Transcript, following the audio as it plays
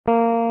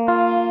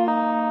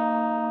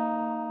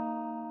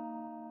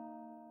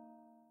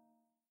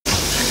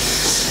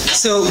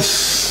So,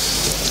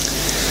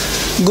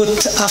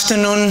 good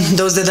afternoon,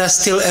 those that are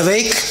still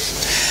awake.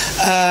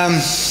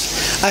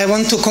 I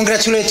want to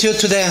congratulate you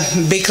to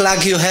the big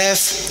luck you have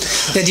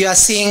that you are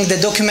seeing the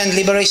Document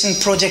Liberation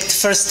Project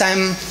first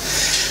time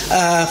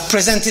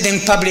presented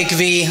in public.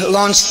 We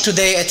launched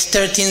today at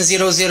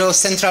 13:00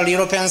 Central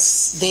European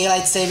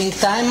Daylight Saving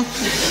Time,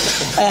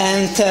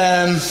 and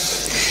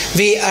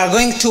we are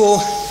going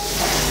to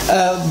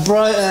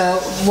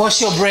wash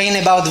your brain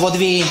about what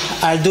we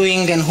are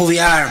doing and who we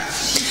are.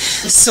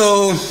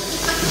 So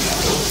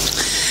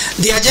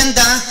the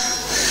agenda,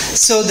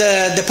 so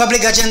the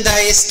public agenda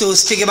is to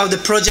speak about the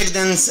project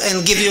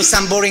and give you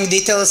some boring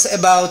details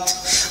about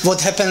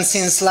what happened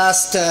since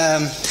last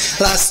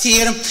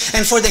year.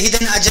 And for the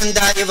hidden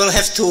agenda, you will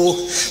have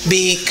to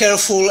be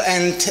careful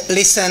and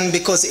listen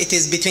because it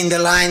is between the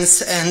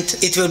lines and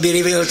it will be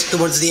revealed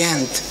towards the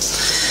end.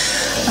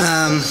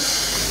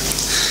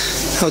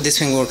 How this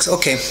thing works.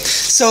 Okay,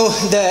 so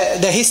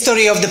the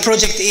history of the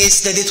project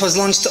is that it was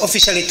launched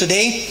officially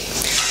today,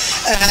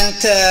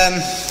 and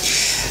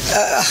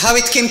how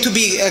it came to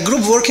be a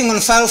group working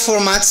on file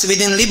formats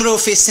within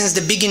LibreOffice since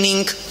the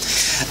beginning,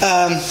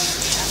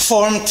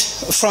 formed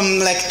from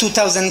like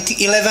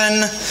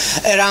 2011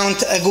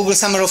 around a Google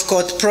Summer of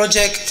Code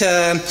project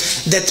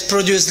that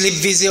produced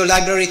libvisio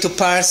library to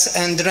parse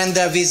and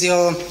render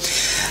Visio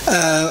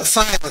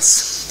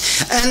files.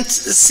 And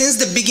since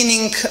the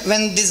beginning,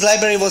 when this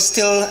library was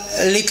still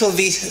little,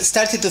 we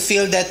started to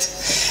feel that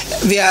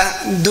we are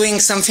doing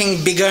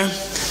something bigger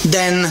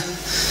than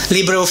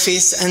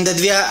LibreOffice and that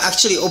we are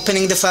actually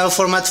opening the file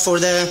format for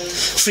the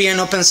free and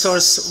open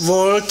source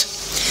world.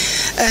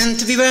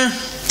 And we were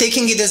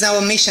taking it as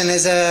our mission,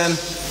 as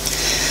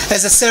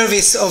a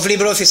service of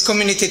LibreOffice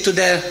community to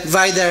the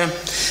wider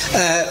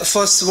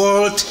FOSS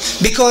world,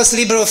 because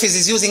LibreOffice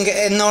is using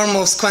an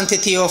enormous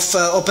quantity of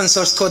open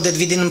source code that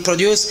we didn't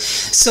produce.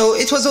 So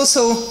it was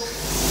also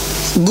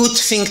a good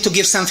thing to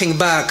give something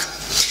back.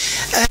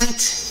 And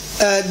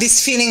this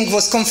feeling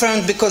was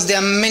confirmed because there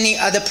are many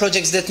other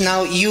projects that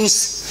now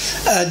use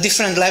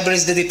different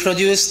libraries that we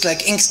produced,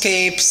 like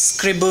Inkscape,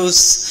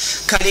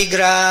 Scribus,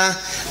 Calligra,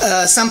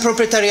 some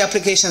proprietary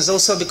applications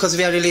also, because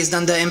we are released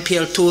under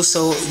MPL2,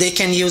 so they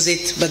can use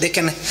it, but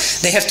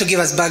they have to give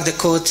us back the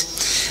code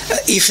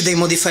if they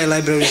modify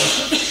library.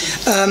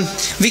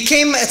 We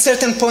came at a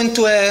certain point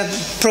to a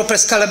proper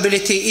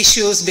scalability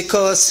issues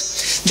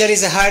because there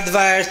is a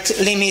hardwired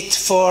limit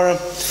for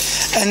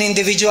an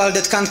individual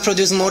that can't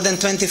produce more than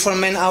 24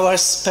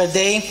 man-hours per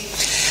day.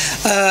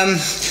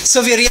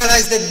 So we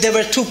realized that there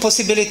were two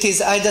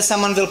possibilities. Either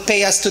someone will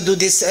pay us to do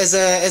this as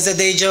a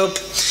day job,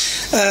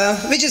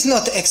 which is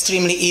not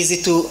extremely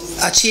easy to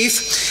achieve,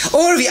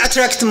 or we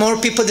attract more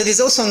people. That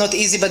is also not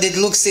easy, but it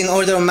looks in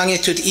order of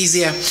magnitude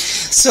easier.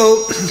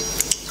 So,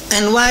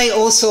 and why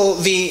also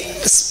we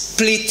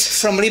split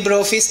from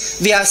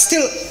LibreOffice? We are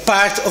still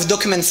part of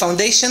Document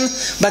Foundation,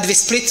 but we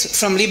split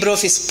from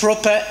LibreOffice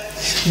proper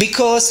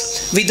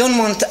because we don't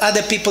want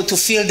other people to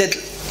feel that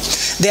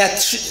they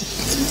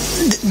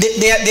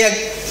are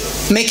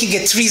making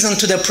a treason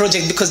to the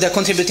project because they are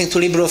contributing to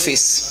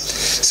LibreOffice.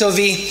 So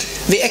we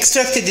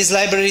extracted these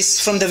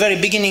libraries from the very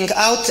beginning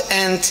out,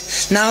 and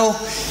now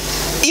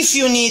if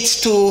you need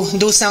to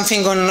do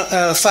something on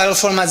file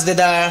formats that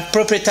are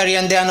proprietary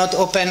and they are not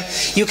open,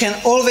 you can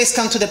always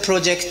come to the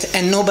project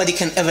and nobody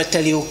can ever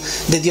tell you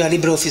that you are a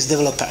LibreOffice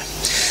developer.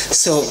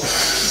 So,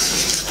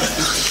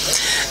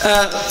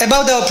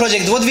 about our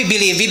project, what we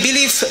believe.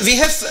 We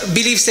have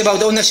beliefs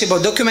about ownership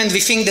of documents.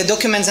 We think the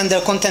documents and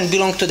their content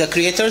belong to the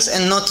creators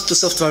and not to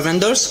software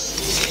vendors.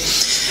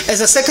 As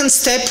a second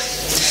step,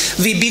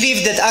 we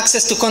believe that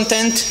access to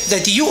content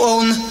that you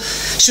own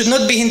should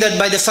not be hindered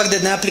by the fact that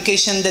an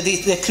application that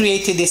is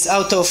created is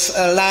out of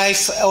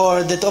life,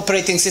 or that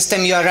operating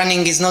system you are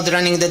running is not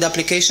running that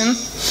application.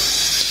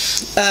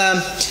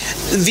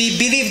 We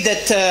believe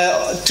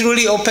that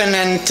truly open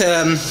and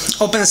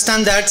open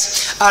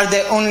standards are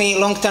the only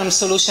long-term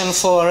solution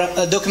for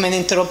document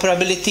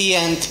interoperability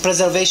and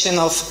preservation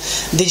of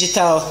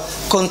digital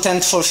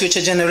content for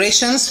future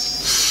generations.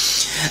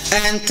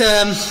 And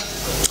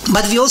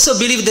but we also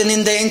believe that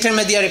in the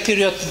intermediary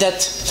period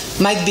that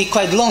might be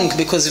quite long,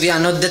 because we are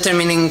not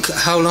determining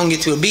how long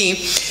it will be,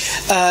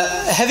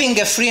 having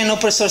a free and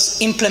open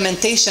source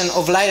implementation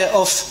of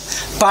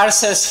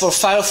parsers for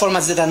file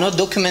formats that are not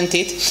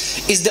documented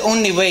is the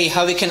only way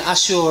how we can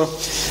assure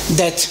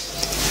that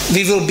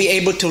we will be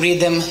able to read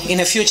them in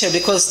the future,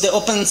 because the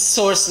open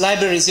source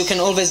libraries, you can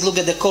always look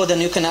at the code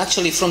and you can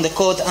actually from the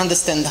code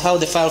understand how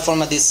the file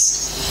format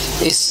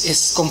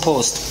is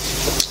composed.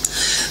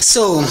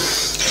 So,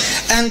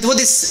 and what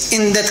is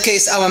in that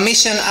case our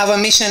mission? Our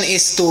mission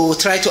is to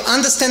try to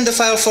understand the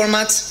file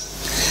formats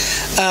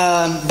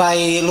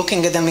by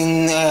looking at them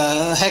in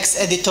hex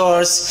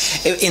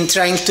editors, in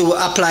trying to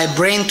apply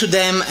brain to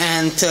them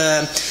and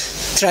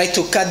try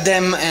to cut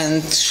them,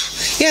 and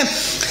yeah,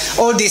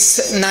 all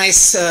these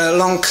nice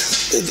long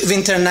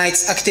winter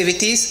nights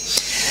activities,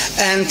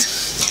 and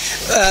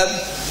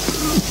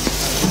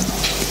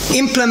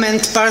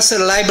implement parser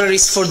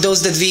libraries for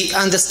those that we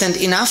understand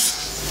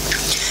enough,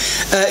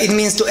 It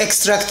means to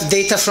extract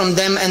data from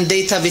them, and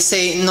data, we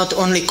say, not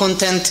only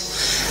content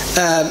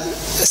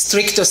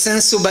stricto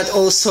sensu, but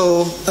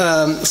also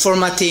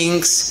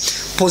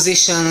formattings,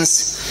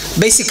 positions,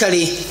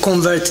 basically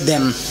convert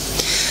them.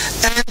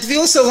 And we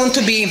also want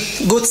to be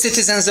good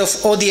citizens of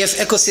ODF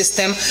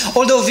ecosystem.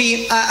 Although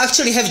we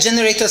actually have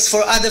generators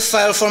for other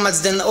file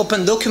formats than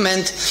Open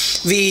Document,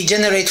 we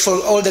generate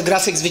for all the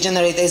graphics, we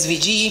generate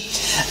SVG.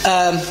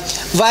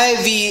 Why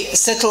we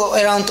settle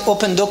around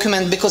Open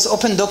Document? Because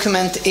Open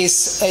Document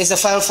is a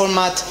file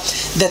format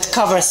that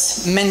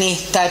covers many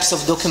types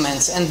of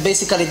documents. And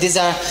basically these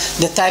are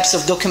the types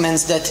of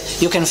documents that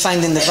you can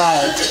find in the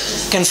wild.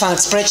 You can find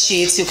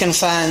spreadsheets, you can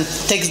find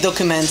text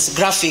documents,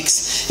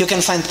 graphics, you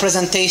can find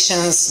presentations,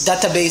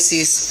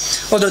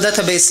 databases, although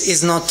database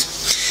is not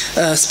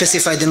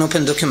specified in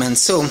Open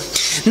Documents. So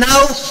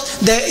now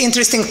the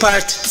interesting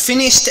part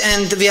finished,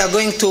 and we are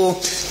going to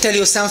tell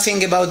you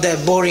something about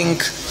the boring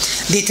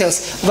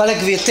details.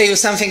 Valek will tell you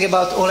something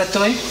about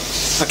Oletoy.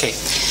 Okay.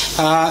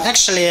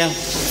 Actually,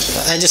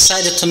 I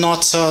decided to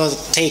not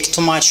take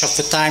too much of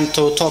the time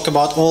to talk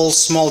about all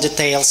small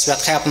details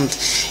that happened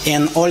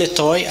in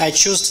Oletoy. I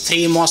chose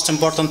 3 most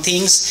important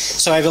things,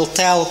 so I will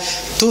tell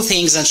 2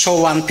 things and show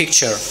 1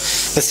 picture.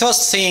 The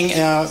first thing,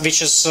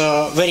 which is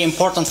very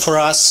important for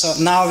us,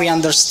 now we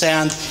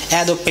understand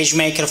Adobe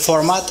PageMaker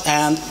format,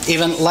 and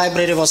even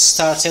library was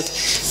started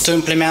to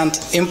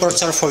implement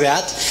importer for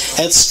that.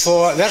 It's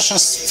for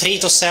versions 3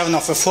 to 7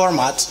 of the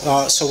format,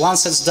 so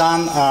once it's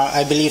done,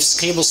 I believe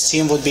Scribble's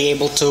team would be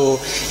able to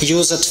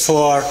use it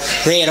for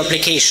their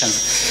application.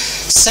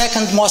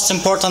 Second most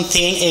important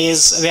thing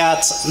is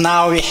that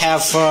now we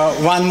have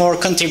 1 more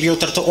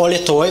contributor to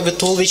Oletoy, the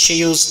tool which we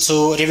use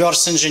to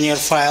reverse engineer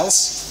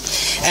files.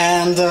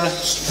 And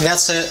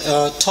that's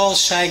a tall,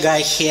 shy guy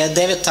here,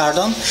 David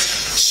Tardon.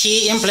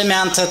 He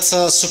implemented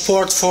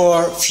support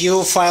for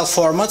few file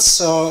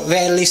formats.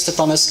 They're listed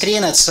on the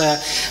screen. It's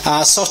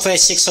Software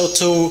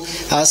 602,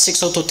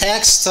 602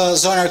 Text,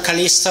 Zoner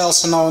Callisto,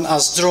 also known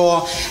as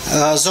Draw,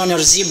 Zoner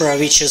Zebra,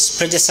 which is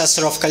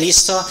predecessor of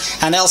Callisto,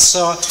 and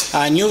also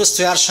newest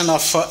version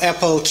of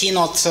Apple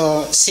Keynote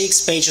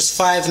 6, pages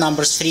 5,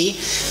 numbers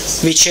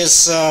 3, which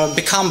is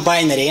become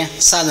binary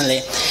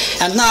suddenly.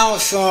 And now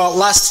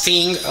last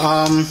thing,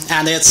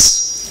 and it's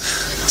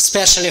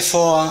especially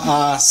for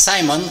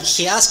Simon.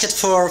 He asked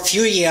for a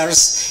few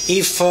years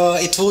if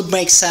it would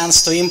make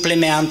sense to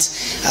implement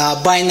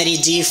binary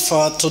diff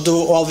to do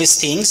all these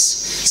things.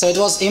 So it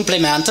was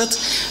implemented.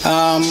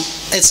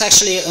 It's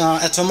actually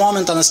at the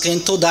moment on the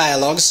screen 2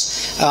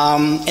 dialogues.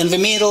 In the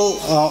middle,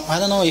 I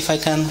don't know if I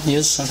can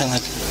use something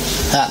like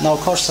no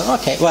cursor.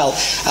 Okay, well,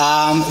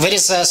 there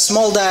is a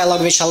small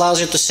dialog which allows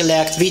you to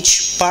select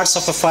which parts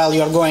of a file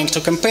you are going to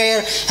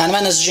compare, and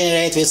when it's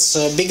generated, it's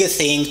a bigger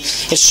thing.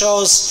 It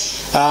shows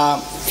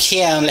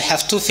here I only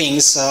have 2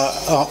 things.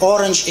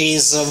 Orange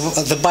is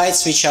the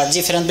bytes which are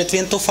different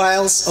between 2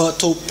 files, or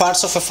 2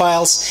 parts of a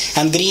files,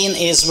 and green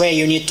is where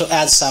you need to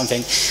add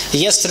something.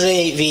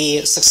 Yesterday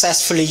we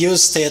successfully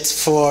used it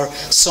for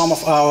some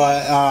of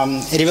our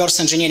reverse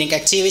engineering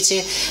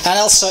activity, and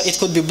also it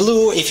could be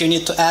blue if you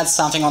need to add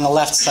something on the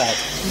left side.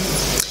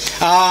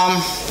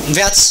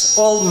 That's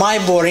all my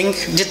boring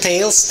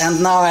details,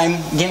 and now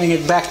I'm giving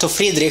it back to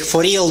Friedrich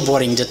for real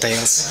boring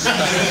details.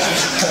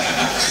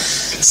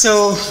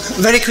 So,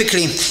 very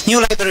quickly, new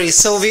libraries.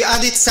 So we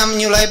added some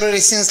new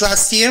libraries since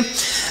last year.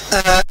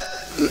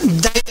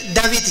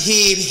 David,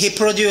 he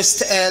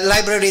produced a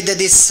library that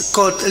is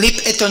called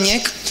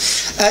lib-etoniec.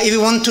 If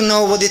you want to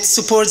know what it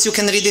supports, you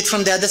can read it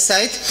from the other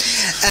side.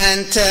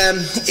 And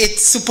it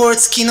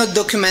supports Keynote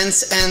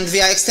documents, and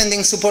we are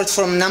extending support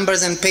from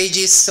numbers and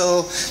pages,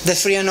 so the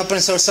free and open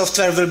source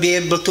software will be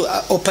able to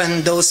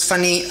open those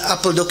funny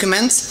Apple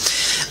documents.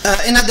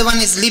 Another one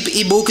is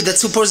lib-ebook that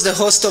supports the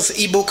host of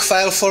ebook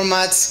file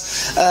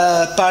formats,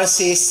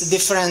 parses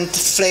different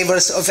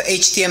flavors of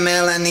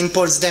HTML and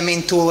imports them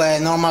into a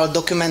normal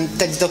document,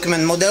 text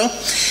document model.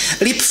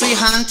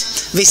 Lib-freehand,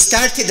 we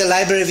started the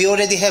library, we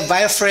already have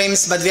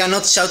wireframes, but we are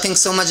not shouting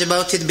so much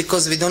about it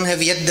because we don't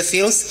have yet the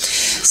fields.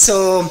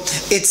 So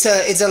it's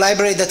a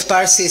library that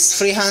parses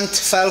freehand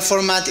file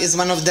format, is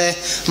one of the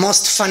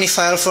most funny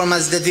file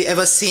formats that we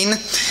ever seen.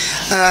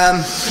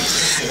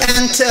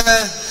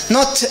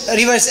 Not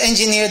reverse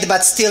engineered,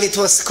 but still it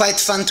was quite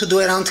fun to do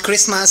around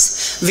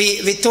Christmas.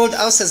 We told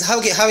ourselves how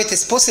it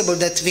is possible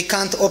that we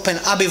can't open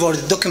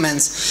AbiWord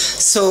documents.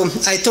 So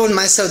I told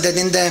myself that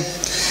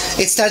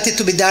it started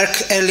to be dark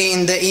early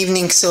in the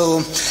evening,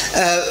 so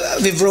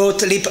we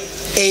wrote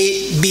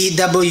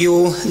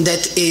libabw,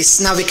 that is,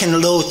 now we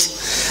can load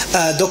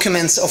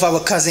documents of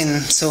our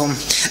cousin. So,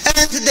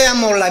 and there are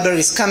more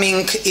libraries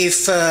coming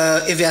if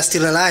we are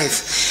still alive.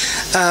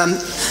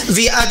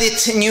 We added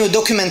new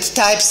document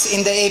types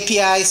in the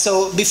API.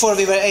 So before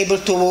we were able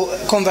to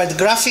convert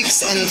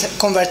graphics and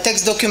convert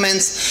text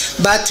documents,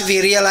 but we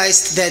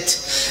realized that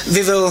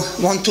we will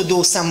want to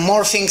do some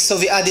more things. So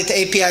we added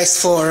APIs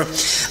for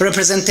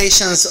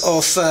representations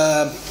of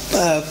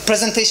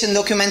presentation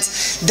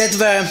documents that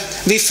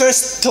we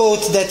first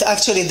thought that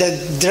actually the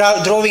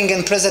drawing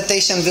and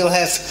presentation will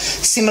have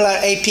similar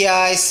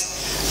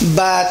APIs,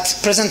 but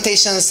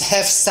presentations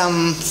have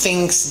some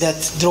things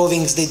that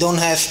drawings they don't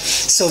have,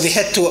 so we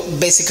had to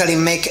basically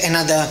make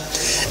another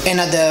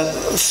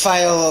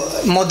file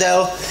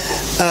model.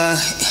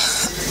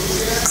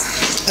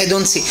 I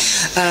don't see.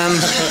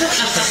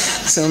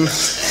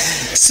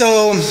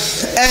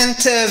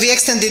 We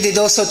extended it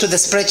also to the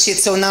spreadsheet,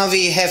 so now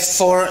we have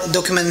 4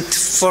 document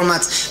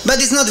formats, but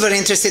it's not very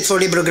interested for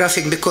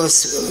LibreGraphic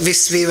because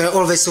we were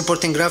always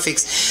supporting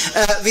graphics.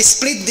 We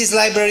split these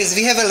libraries.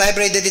 We have a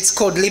library that it's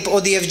called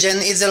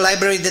libodfgen. It's a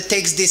library that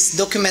takes these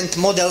document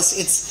models.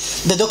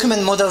 The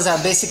document models are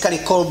basically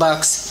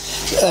callbacks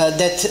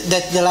that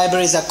the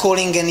libraries are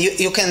calling, and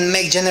you can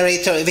make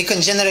we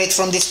can generate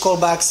from these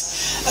callbacks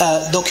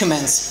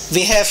documents.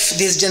 We have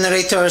this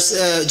generator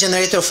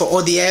for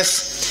ODF,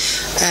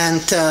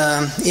 and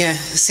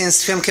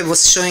since Femke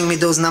was showing me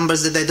those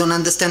numbers that I don't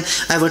understand,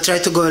 I will try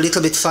to go a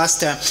little bit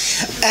faster.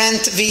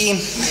 And we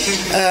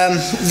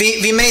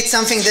made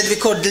something that we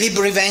called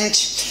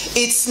LibRevenge.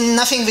 It's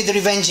nothing with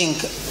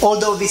revenging,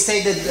 although we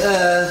say that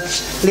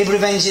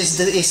LibRevenge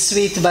is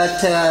sweet,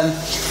 but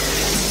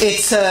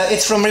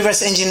it's from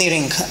reverse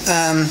engineering.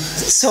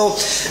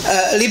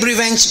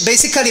 LibRevenge,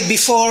 basically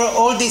before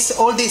all these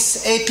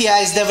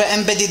APIs that were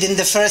embedded in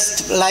the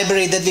first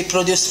library that we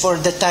produced for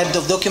the type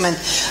of document,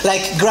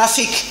 like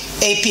graphic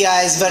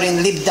APIs were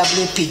in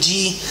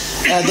libwpg.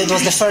 That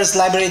was the first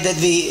library that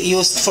we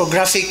used for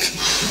graphic.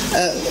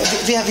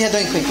 We are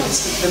doing quickly.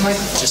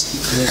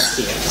 Just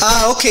here.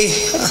 Okay.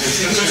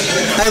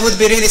 I would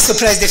be really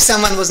surprised if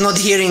someone was not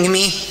hearing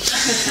me.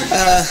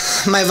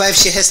 My wife,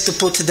 she has to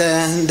put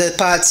the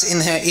parts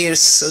in her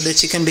ears so that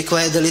she can be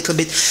quiet a little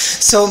bit.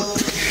 So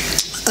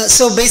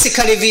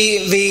basically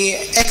we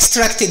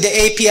extracted the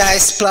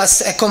APIs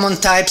plus common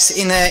types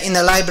in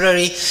a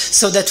library,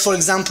 so that, for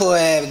example,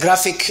 a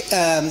graphic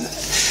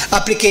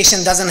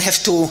application doesn't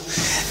have to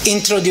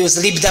introduce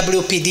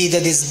libwpd,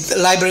 that is a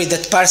library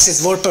that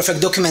parses WordPerfect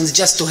documents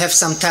just to have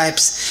some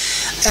types.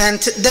 And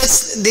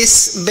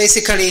this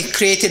basically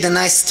created a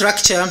nice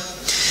structure.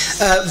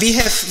 We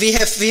have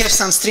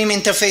some stream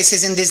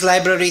interfaces in this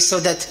library, so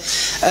that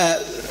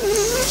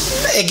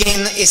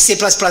again, it's C++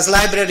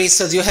 library,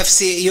 so you have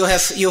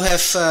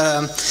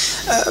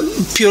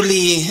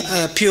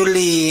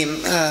purely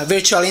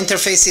virtual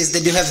interfaces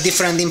that you have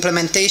different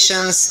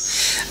implementations,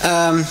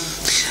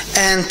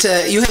 and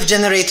you have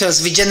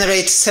generators. We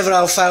generate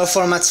several file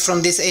formats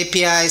from these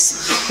APIs,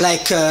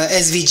 like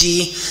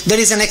SVG. There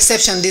is an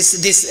exception. This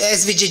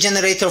SVG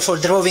generator for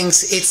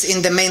drawings, it's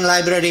in the main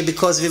library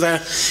because we were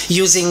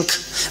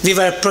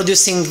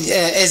producing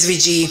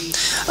SVG,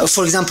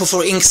 for example,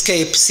 for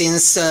Inkscape,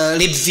 since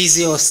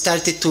libvisio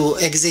started to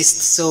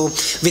exist, so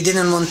we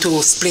didn't want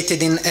to split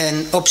it in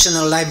an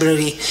optional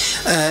library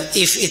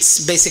if it's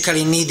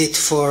basically needed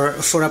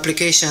for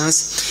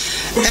applications.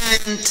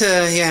 And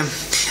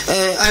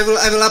I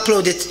will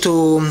upload it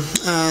to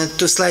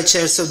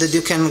SlideShare so that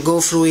you can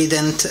go through it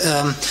and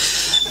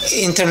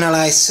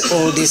internalize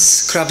all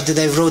this crap that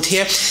I wrote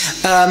here.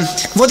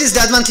 What is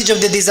the advantage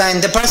of the design?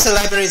 The parser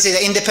library is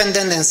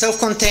independent and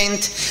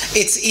self-contained.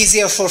 It's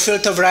easier for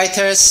field of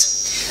writers.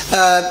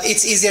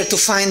 It's easier to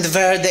find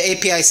where the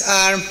APIs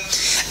are,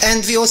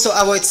 and we also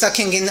avoid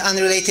sucking in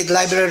unrelated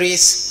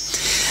libraries.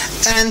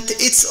 And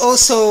it's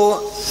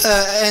also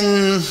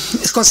a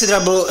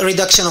considerable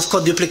reduction of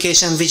code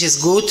duplication, which is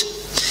good.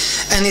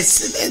 And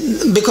it's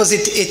because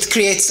it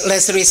creates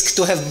less risk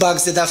to have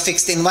bugs that are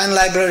fixed in one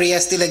library are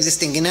still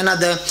existing in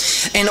another.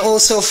 And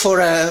also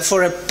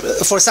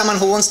for someone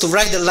who wants to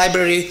write a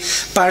library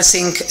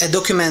parsing a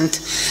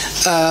document,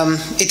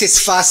 it is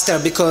faster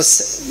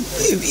because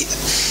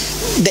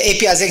the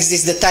APIs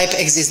exist, the type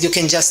exists. You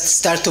can just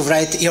start to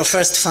write your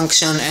first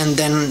function and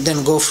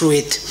then go through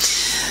it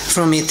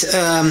from it.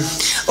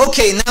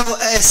 Okay, now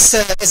as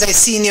I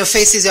see in your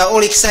faces, you are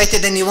all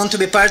excited and you want to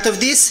be part of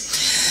this.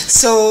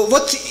 So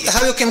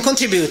how you can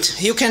contribute?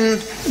 You can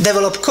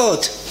develop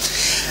code.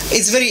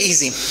 It's very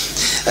easy.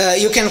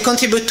 You can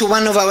contribute to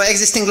one of our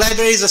existing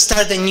libraries or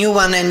start a new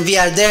one, and we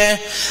are there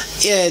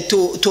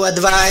to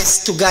advise,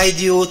 to guide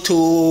you,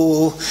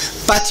 to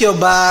pat your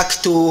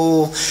back,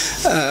 to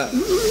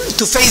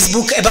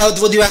Facebook about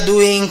what you are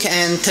doing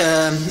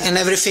and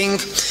everything.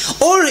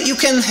 Or you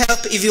can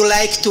help if you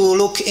like to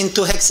look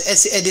into Hex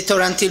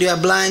editor until you are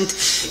blind.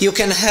 You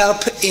can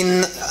help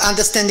in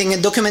understanding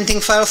and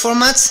documenting file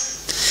formats.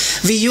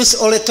 We use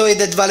Oletoy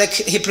that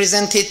Valek he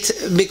presented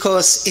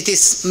because it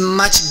is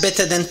much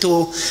better than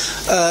to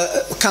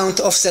count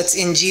offsets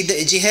in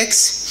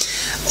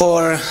ghex,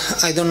 or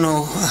I don't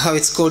know how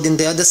it's called in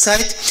the other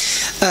side.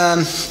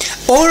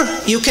 Or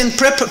you can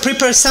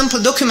prepare sample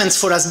documents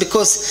for us,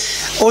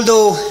 because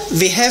although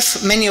we have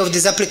many of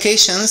these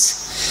applications,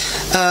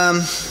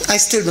 I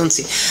still don't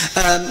see.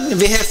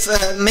 We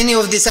have many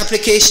of these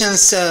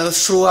applications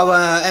through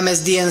our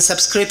MSDN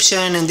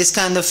subscription and this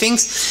kind of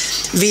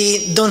things.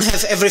 We don't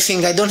have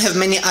everything. I don't have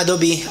many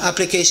Adobe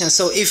applications.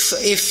 So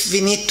if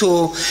we need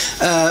to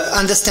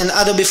understand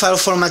Adobe file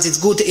formats, it's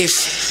good if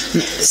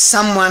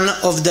someone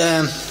of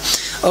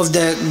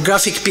the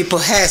graphic people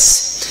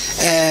has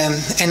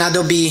an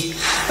Adobe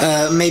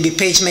maybe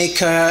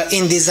PageMaker,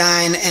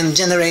 InDesign, and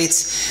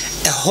generates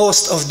a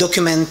host of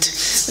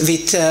documents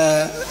with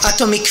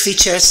atomic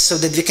features so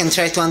that we can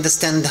try to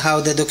understand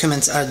how the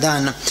documents are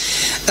done.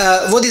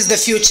 What is the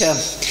future?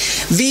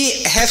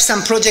 We have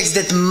some projects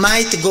that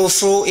might go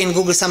through in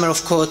Google Summer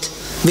of Code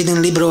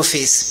within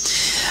LibreOffice.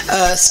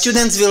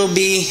 Students will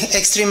be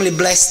extremely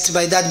blessed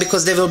by that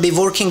because they will be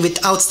working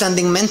with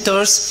outstanding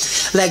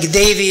mentors like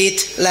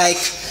David, like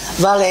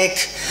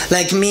Valek,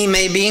 like me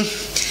maybe.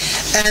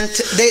 And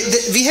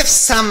we have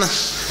some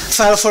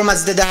file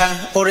formats that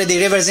are already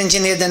reverse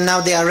engineered and now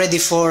they are ready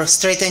for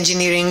straight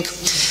engineering,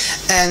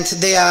 and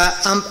they are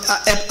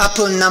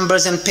Apple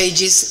numbers and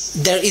pages.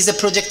 There is a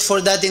project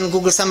for that in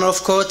Google Summer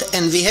of Code,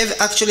 and we have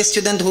actually a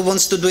student who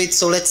wants to do it,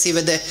 so let's see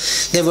whether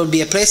there will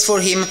be a place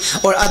for him.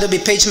 Or Adobe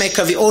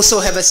PageMaker, we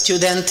also have a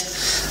student,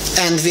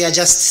 and we are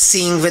just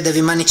seeing whether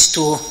we manage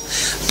to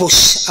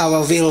push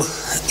our will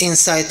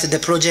inside the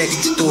project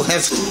to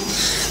have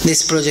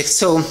this project.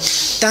 So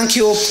thank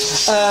you.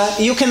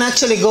 You can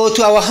actually go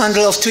to our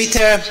handle of Twitter.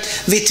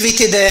 We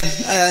tweeted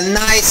a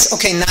nice,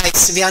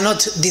 we are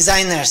not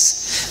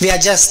designers, we are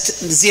just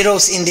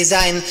zeros in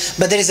design,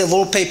 but there is a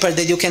wallpaper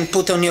that you can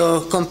put on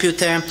your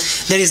computer.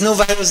 There is no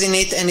virus in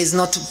it and it's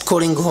not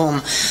calling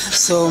home.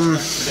 So,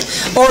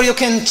 or you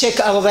can check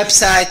our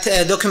website,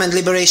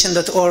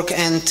 documentliberation.org,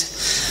 and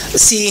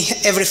see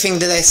everything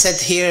that I said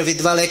here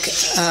with Valek,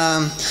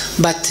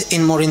 but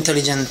in more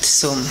intelligent.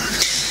 So,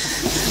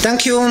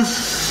 thank you.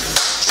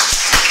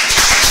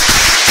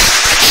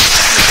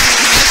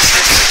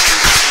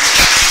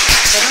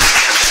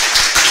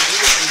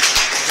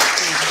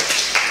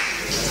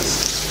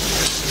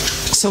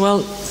 So,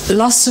 well,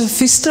 Lasse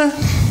Vista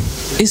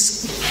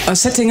is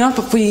setting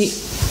up. We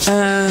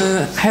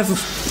have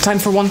time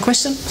for one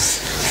question.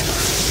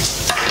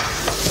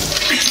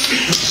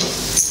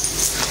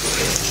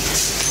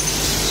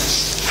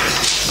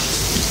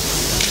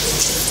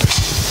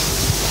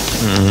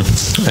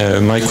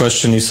 My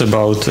question is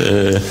about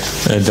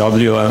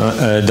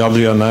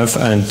WMF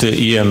and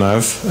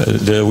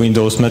EMF, the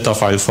Windows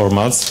metafile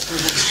formats.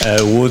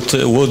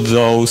 Would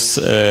those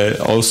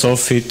also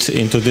fit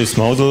into this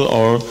model,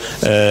 or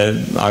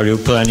are you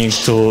planning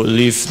to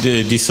leave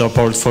the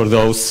support for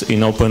those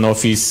in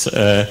OpenOffice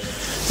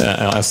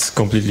as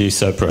completely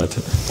separate?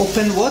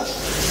 Open what?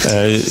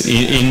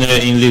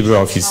 In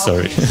LibreOffice,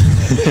 sorry.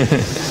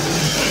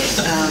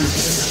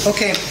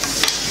 Okay.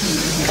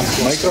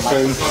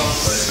 Microphone.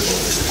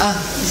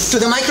 To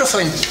the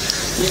microphone.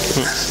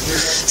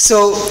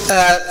 So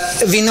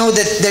we know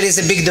that there is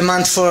a big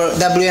demand for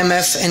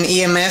WMF and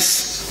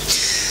EMF.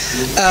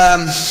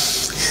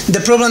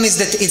 The problem is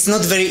that it's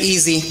not very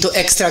easy to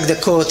extract the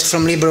code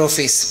from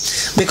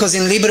LibreOffice, because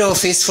in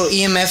LibreOffice for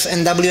EMF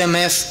and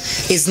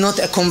WMF is not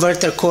a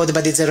converter code,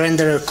 but it's a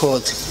renderer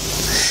code.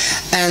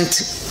 And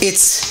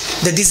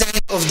the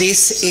design of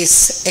this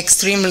is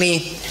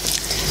extremely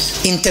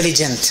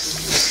intelligent.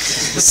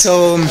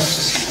 So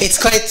it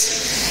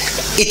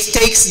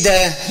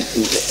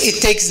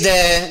takes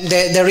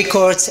the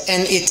records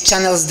and it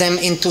channels them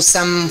into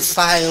some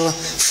file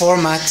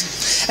format,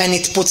 and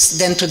it puts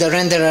them to the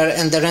renderer,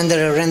 and the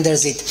renderer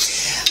renders it.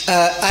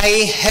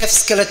 I have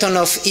skeleton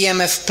of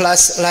EMF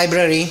Plus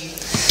library.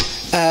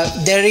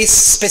 There is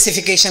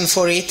specification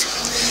for it.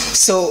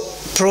 So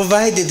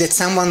provided that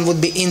someone would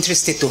be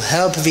interested to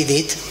help with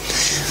it,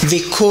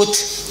 we could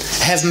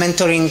have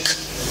mentoring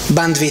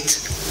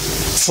bandwidth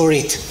for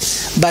it.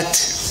 But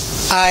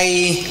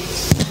I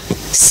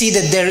see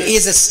that there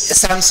is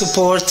some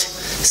support,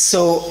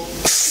 so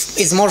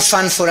it's more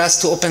fun for us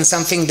to open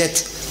something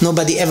that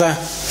nobody ever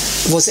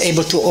was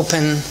able to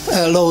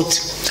load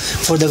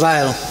for the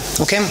while.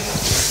 Okay?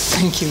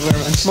 Thank you very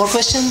much. More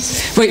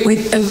questions? Wait.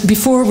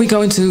 Before we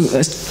go into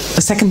a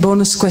second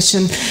bonus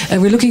question,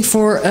 we're looking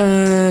for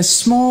a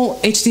small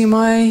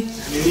HDMI,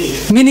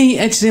 mini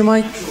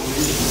HDMI,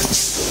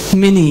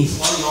 mini,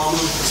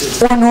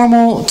 or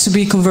normal to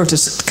be converted.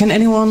 Can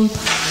anyone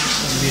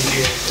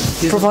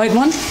provide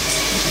one?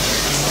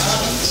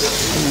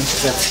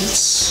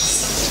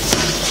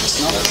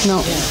 No,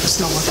 it's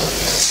not one.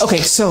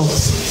 Okay, so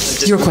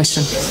your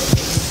question.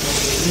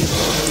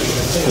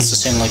 It's the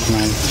same like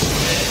mine.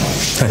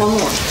 One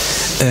more.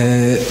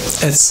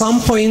 At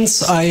some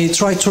points, I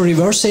tried to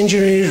reverse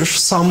engineer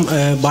some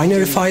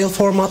binary file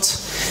format.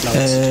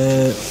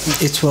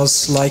 It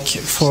was like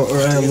for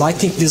a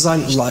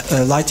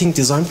lighting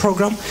design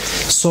program.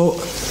 So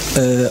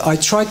I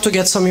tried to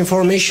get some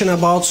information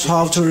about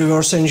how to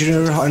reverse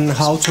engineer and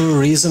how to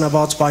reason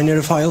about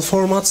binary file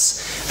formats,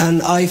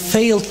 and I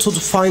failed to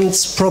find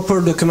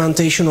proper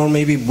documentation or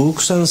maybe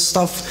books and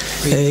stuff.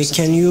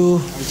 Can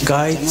you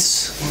guide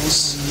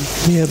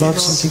me about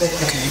something?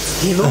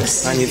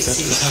 I need that.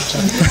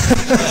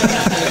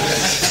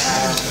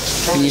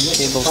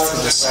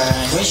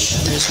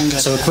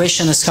 So the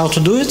question is how to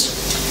do it?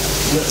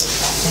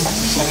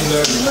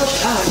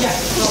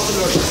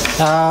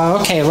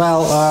 Okay,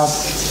 well,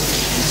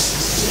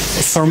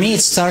 for me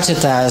it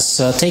started as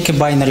take a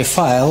binary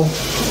file,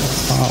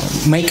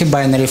 make a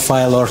binary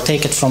file or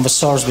take it from the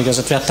source, because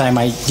at that time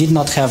I did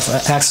not have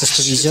access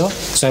to Visio,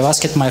 so I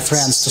asked my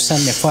friends to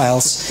send me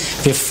files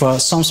with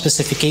some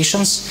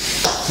specifications,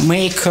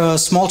 make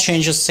small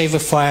changes, save a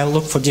file,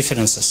 look for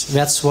differences.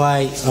 That's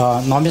why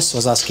Nomis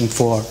was asking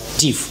for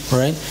diff,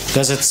 right?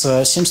 Because it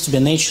seems to be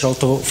natural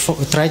to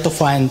try to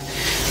find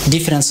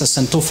differences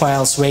in two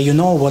files where you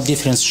know what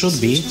difference should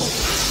be,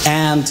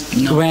 and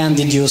when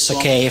deduce,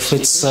 okay, if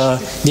it's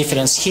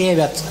difference here,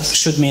 that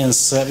should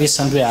means this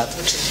and that.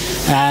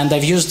 And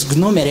I've used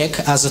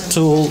Numeric as a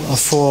tool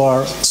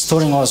for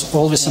storing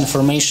all this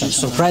information.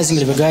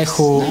 Surprisingly, the guy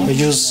who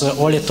used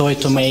Olitoy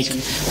to make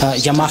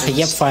Yamaha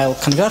YEP file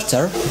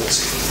converter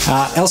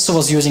also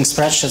was using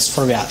spreadsheets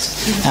for that.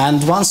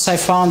 And once I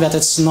found that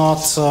it's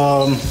not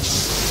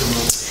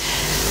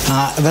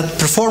that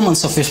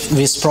performance of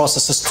this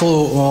process is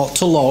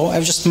too low,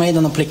 I've just made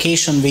an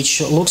application which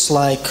looks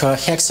like a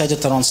hex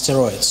editor on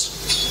steroids.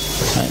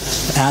 Right.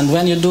 And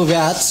when you do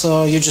that,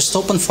 you just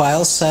open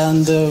files,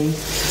 and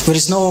there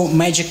is no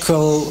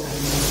magical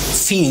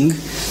thing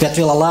that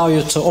will allow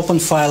you to open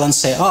file and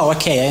say, oh,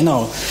 okay, I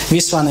know,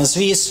 this one is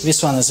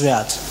this one is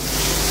that.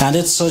 And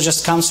it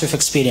just comes with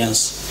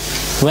experience.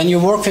 When you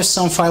work with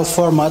some file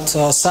format,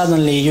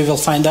 suddenly you will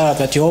find out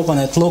that you open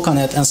it, look on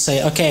it, and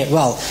say, okay,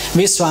 well,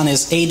 this one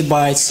is 8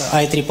 bytes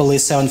IEEE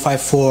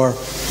 754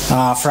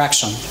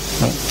 fraction.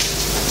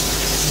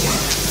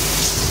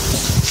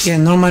 Yeah,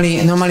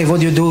 normally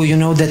what you do, you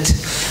know that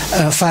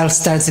file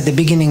starts at the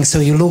beginning, so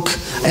you look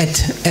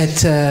at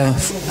 8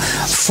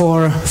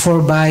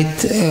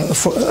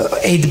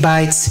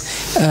 bytes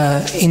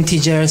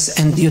integers,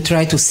 and you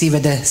try to see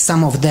whether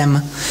some of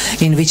them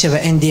in whichever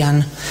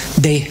endian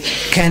they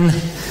can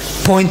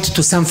point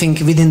to something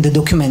within the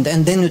document,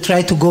 and then you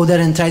try to go there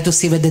and try to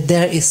see whether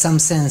there is some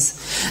sense,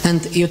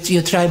 and you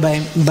try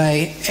by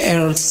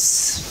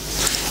errors.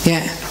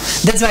 Yeah,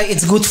 that's why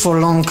it's good for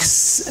long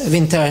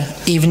winter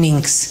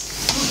evenings.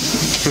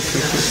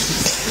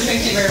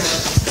 Thank you very much.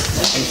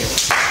 Thank you.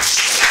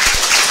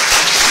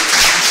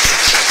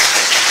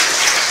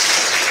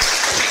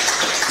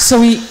 So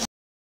we